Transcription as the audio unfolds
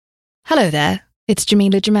Hello there, it's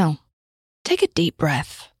Jamila Jamel. Take a deep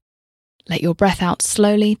breath. Let your breath out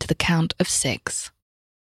slowly to the count of 6.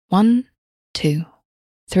 1, 2,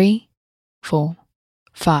 3, 4,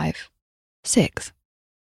 5, 6.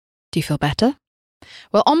 Do you feel better?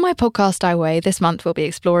 Well, on my podcast, I Weigh, this month we'll be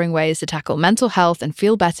exploring ways to tackle mental health and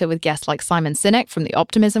feel better with guests like Simon Sinek from The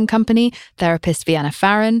Optimism Company, therapist Vienna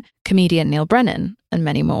Farron, comedian Neil Brennan, and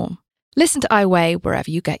many more. Listen to I Weigh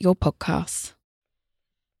wherever you get your podcasts.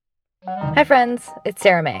 Hi friends, it's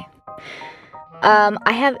Sarah May.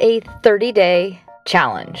 I have a 30-day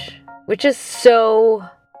challenge, which is so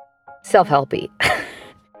self-helpy.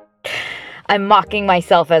 I'm mocking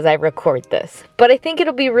myself as I record this, but I think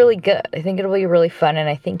it'll be really good. I think it'll be really fun, and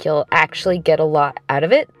I think you'll actually get a lot out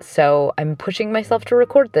of it. So I'm pushing myself to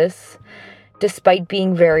record this, despite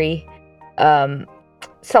being very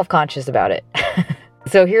self-conscious about it.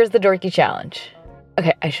 So here's the dorky challenge.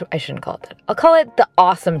 Okay, I shouldn't call it that. I'll call it the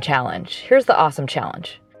awesome challenge. Here's the awesome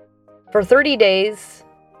challenge. For 30 days,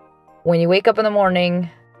 when you wake up in the morning,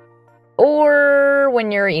 or when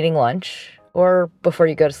you're eating lunch, or before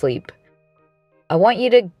you go to sleep, I want you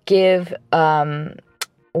to give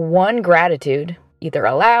one gratitude, either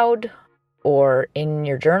aloud or in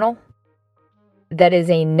your journal, that is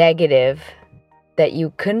a negative that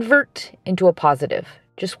you convert into a positive.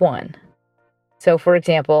 Just one. So, for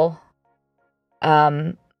example,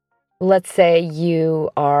 let's say you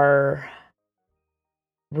are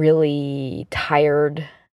really tired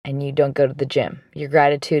and you don't go to the gym. Your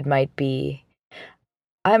gratitude might be,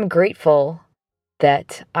 I'm grateful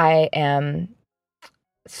that I am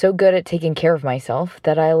so good at taking care of myself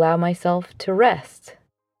that I allow myself to rest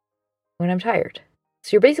when I'm tired.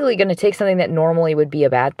 So you're basically going to take something that normally would be a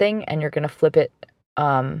bad thing and you're going to flip it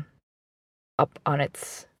up on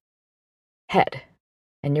its head.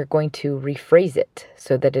 And you're going to rephrase it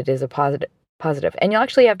so that it is a positive. And you'll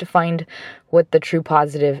actually have to find what the true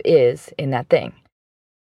positive is in that thing.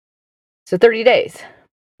 So 30 days.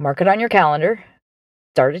 Mark it on your calendar.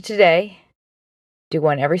 Start it today. Do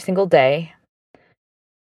one every single day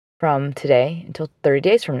from today until 30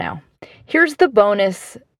 days from now. Here's the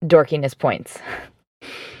bonus dorkiness points.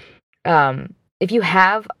 If you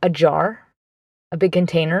have a jar, a big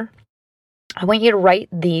container, I want you to write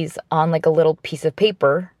these on like a little piece of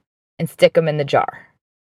paper and stick them in the jar.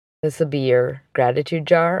 This will be your gratitude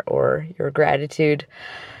jar or your gratitude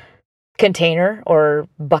container or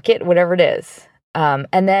bucket, whatever it is.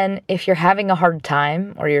 And then if you're having a hard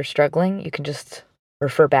time or you're struggling, you can just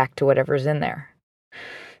refer back to whatever's in there.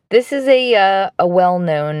 This is a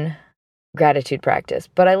well-known gratitude practice,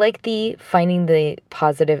 but I like the finding the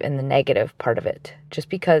positive and the negative part of it, just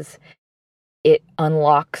because it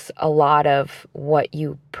unlocks a lot of what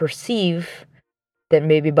you perceive that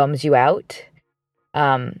maybe bums you out.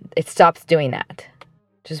 It stops doing that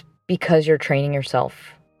just because you're training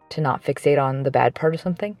yourself to not fixate on the bad part of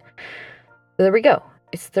something. So there we go.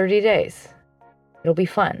 It's 30 days. It'll be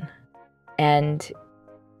fun. And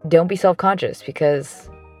don't be self-conscious because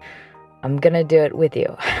I'm going to do it with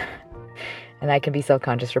you. And I can be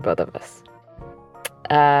self-conscious for both of us.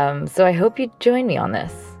 So I hope you join me on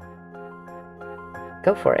this.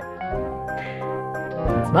 Go for it.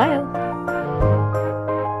 Smile.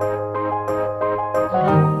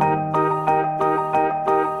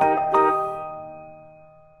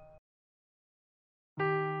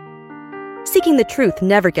 Seeking the truth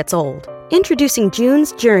never gets old. Introducing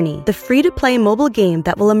June's Journey, the free-to-play mobile game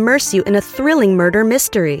that will immerse you in a thrilling murder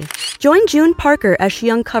mystery. Join June Parker as she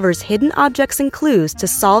uncovers hidden objects and clues to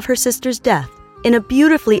solve her sister's death in a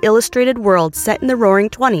beautifully illustrated world set in the Roaring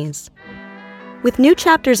 '20s. With new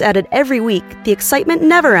chapters added every week, the excitement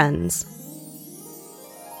never ends.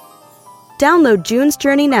 Download June's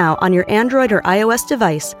Journey now on your Android or iOS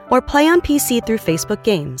device or play on PC through Facebook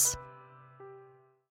Games.